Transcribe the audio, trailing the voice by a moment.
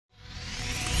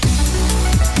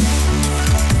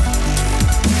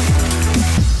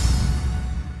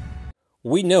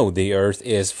We know the Earth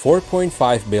is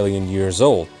 4.5 billion years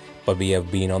old, but we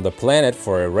have been on the planet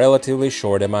for a relatively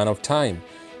short amount of time.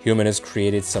 Humans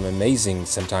created some amazing,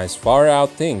 sometimes far-out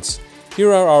things.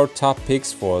 Here are our top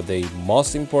picks for the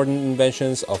most important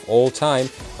inventions of all time,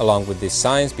 along with the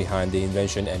science behind the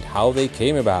invention and how they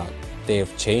came about. They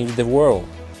have changed the world.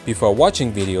 Before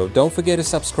watching video, don't forget to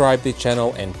subscribe the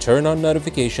channel and turn on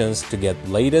notifications to get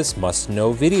latest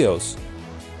must-know videos.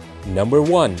 Number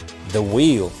 1. The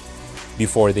wheel.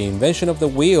 Before the invention of the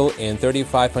wheel in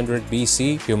 3500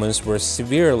 BC, humans were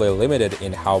severely limited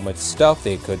in how much stuff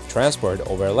they could transport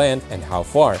over land and how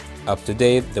far. Up to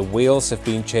date, the wheels have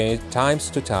been changed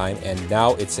times to time, and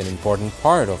now it's an important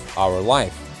part of our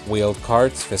life. Wheeled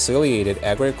carts facilitated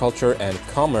agriculture and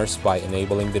commerce by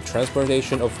enabling the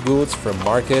transportation of goods from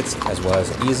markets as well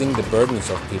as easing the burdens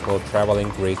of people traveling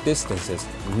great distances.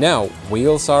 Now,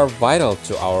 wheels are vital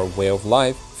to our way of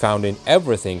life, found in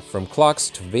everything from clocks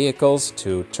to vehicles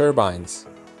to turbines.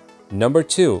 Number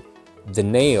 2. The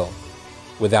nail.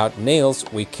 Without nails,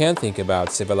 we can't think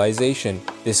about civilization.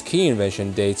 This key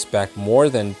invention dates back more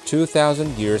than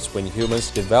 2,000 years when humans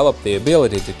developed the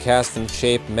ability to cast and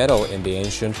shape metal in the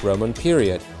ancient Roman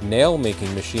period.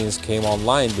 Nail-making machines came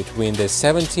online between the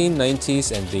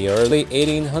 1790s and the early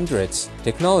 1800s.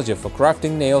 Technology for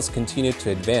crafting nails continued to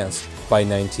advance. By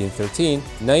 1913,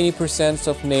 90%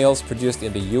 of nails produced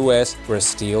in the US were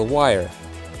steel wire.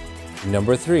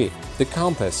 Number 3. The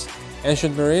compass.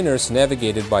 Ancient mariners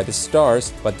navigated by the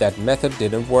stars, but that method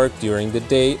didn't work during the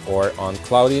day or on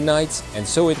cloudy nights, and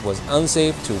so it was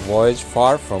unsafe to voyage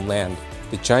far from land.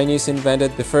 The Chinese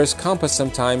invented the first compass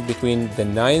sometime between the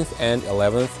 9th and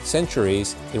 11th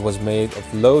centuries. It was made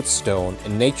of lodestone, a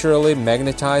naturally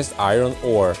magnetized iron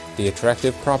ore, the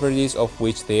attractive properties of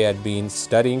which they had been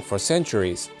studying for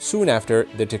centuries. Soon after,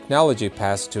 the technology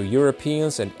passed to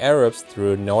Europeans and Arabs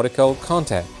through nautical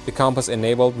contact. The compass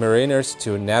enabled mariners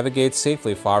to navigate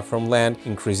safely far from land,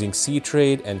 increasing sea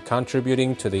trade and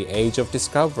contributing to the age of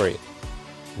discovery.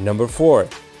 Number 4.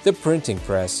 The printing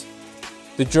press.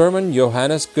 The German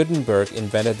Johannes Gutenberg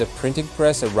invented the printing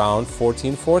press around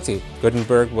 1440.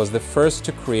 Gutenberg was the first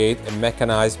to create a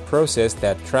mechanized process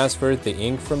that transferred the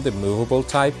ink from the movable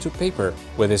type to paper.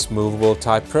 With this movable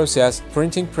type process,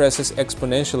 printing presses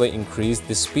exponentially increased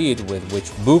the speed with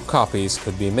which book copies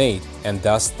could be made, and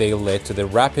thus they led to the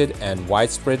rapid and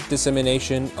widespread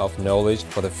dissemination of knowledge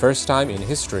for the first time in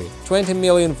history. 20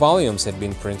 million volumes had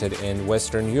been printed in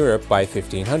Western Europe by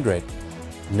 1500.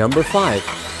 Number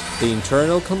 5. The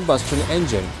internal combustion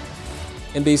engine.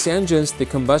 In these engines, the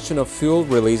combustion of fuel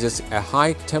releases a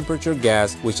high-temperature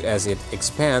gas which, as it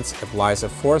expands, applies a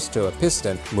force to a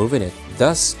piston, moving it.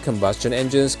 Thus, combustion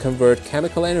engines convert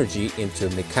chemical energy into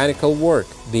mechanical work.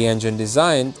 The engine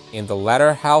designed in the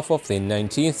latter half of the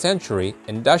 19th century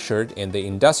and ushered in the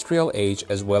industrial age,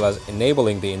 as well as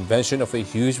enabling the invention of a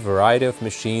huge variety of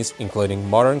machines, including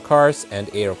modern cars and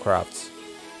aircrafts.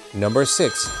 Number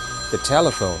 6. The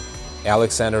telephone.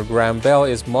 Alexander Graham Bell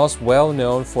is most well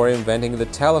known for inventing the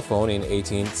telephone in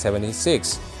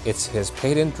 1876. It's his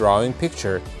patent drawing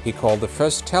picture. He called the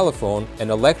first telephone an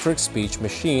electric speech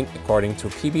machine, according to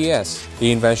PBS.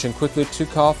 The invention quickly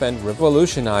took off and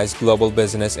revolutionized global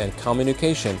business and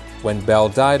communication. When Bell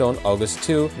died on August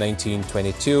 2,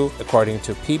 1922, according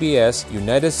to PBS,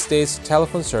 United States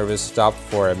telephone service stopped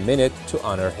for a minute to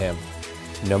honor him.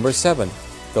 Number 7.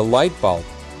 The light bulb.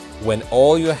 When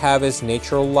all you have is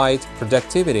natural light,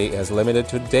 productivity is limited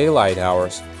to daylight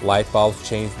hours. Light bulbs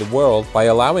changed the world by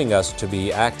allowing us to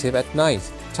be active at night.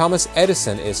 Thomas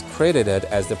Edison is credited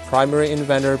as the primary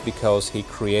inventor because he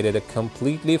created a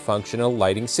completely functional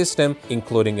lighting system,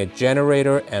 including a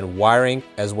generator and wiring,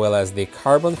 as well as the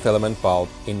carbon filament bulb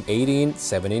in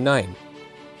 1879.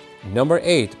 Number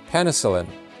 8. Penicillin.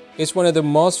 It's one of the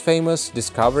most famous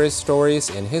discovery stories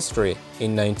in history.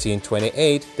 In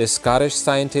 1928, the Scottish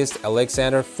scientist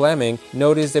Alexander Fleming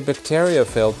noticed a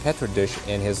bacteria-filled petri dish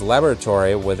in his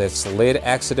laboratory with its lid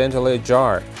accidentally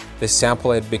ajar. The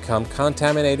sample had become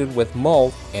contaminated with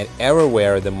mold, and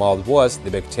everywhere the mold was,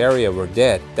 the bacteria were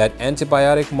dead. That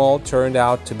antibiotic mold turned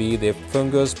out to be the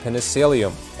fungus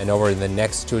Penicillium, and over the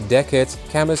next 2 decades,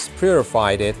 chemists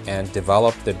purified it and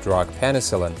developed the drug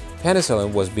penicillin.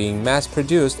 Penicillin was being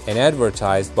mass-produced and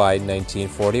advertised by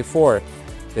 1944.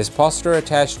 This poster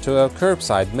attached to a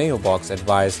curbside mailbox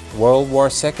advised World War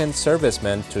II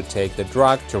servicemen to take the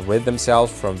drug to rid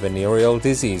themselves from venereal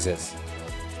diseases.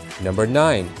 Number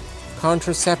 9.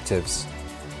 Contraceptives.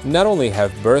 Not only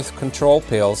have birth control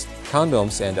pills,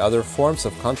 condoms and other forms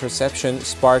of contraception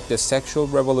sparked a sexual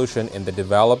revolution in the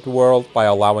developed world by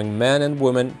allowing men and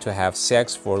women to have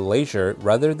sex for leisure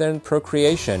rather than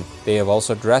procreation. They have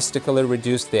also drastically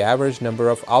reduced the average number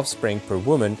of offspring per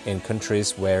woman in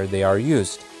countries where they are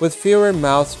used. With fewer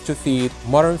mouths to feed,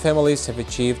 modern families have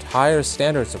achieved higher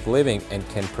standards of living and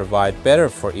can provide better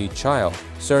for each child.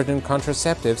 Certain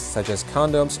contraceptives, such as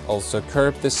condoms, also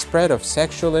curb the spread of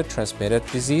sexually transmitted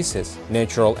diseases.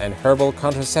 Natural and herbal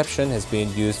contraception has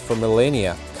been used for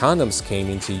millennia. Condoms came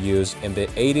into use in the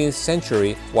 18th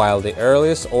century, while the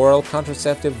earliest oral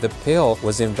contraceptive, the pill,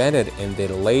 was invented in the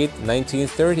late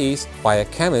 1930s by a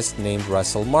chemist named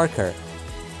Russell Marker.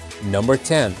 Number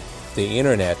 10. The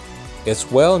Internet.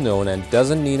 It's well known and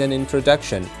doesn't need an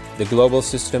introduction. The global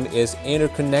system is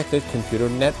interconnected computer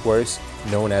networks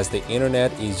known as the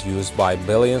Internet is used by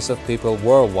billions of people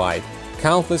worldwide.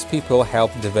 Countless people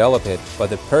helped develop it, but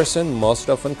the person most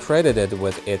often credited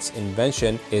with its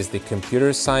invention is the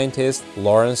computer scientist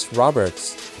Lawrence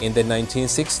Roberts. In the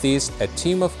 1960s, a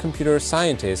team of computer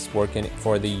scientists working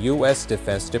for the U.S.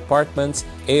 Defense Department's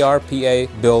ARPA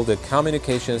built a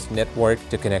communications network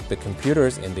to connect the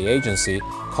computers in the agency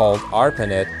called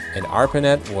ARPANET, and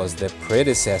ARPANET was the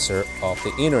predecessor of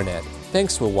the Internet.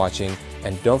 Thanks for watching,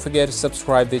 and don't forget to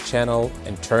subscribe the channel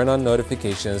and turn on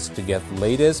notifications to get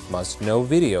latest must-know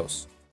videos.